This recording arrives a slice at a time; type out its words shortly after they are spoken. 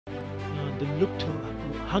They looked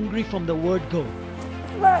hungry from the word go.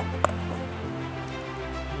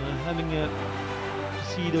 Having to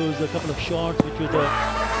see those a couple of shots, which was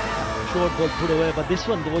a short ball put away, but this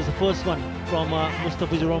one was the first one from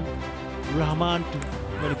Mustafizur Rahman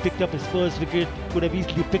when he picked up his first wicket. Could have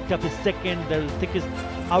easily picked up his second. The thickest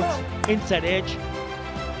inside edge.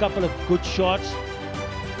 Couple of good shots.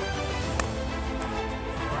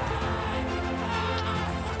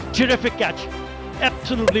 Terrific catch.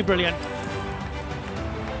 Absolutely brilliant.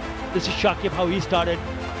 This is Shakib, how he started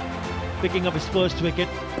picking up his first wicket.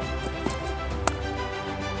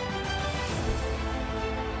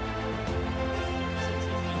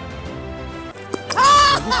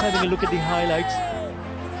 Just having a look at the highlights.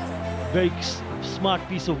 Very smart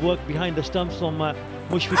piece of work behind the stumps from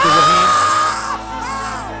Mushfiqur Rahim.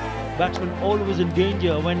 Batsman always in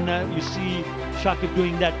danger when you see Shakib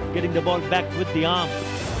doing that, getting the ball back with the arm.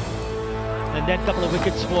 And then a couple of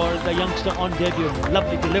wickets for the youngster on debut.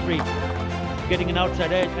 Lovely delivery, getting an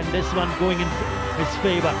outside edge, and this one going in his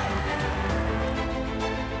favour.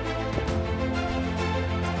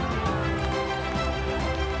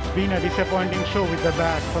 It's been a disappointing show with the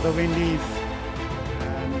bat for the Windies.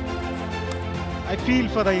 I feel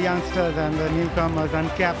for the youngsters and the newcomers.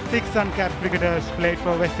 Six uncapped cricketers played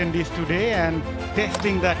for West Indies today and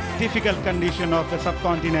testing that difficult condition of the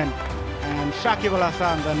subcontinent. And Shakib Al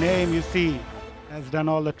Hasan, the name you see, has done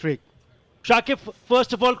all the trick. Shakib,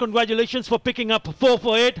 first of all, congratulations for picking up 4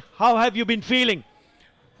 for 8. How have you been feeling?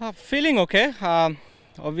 Feeling okay.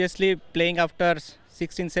 Obviously, playing after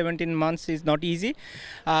 16-17 months is not easy,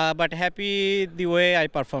 but happy the way I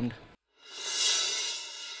performed.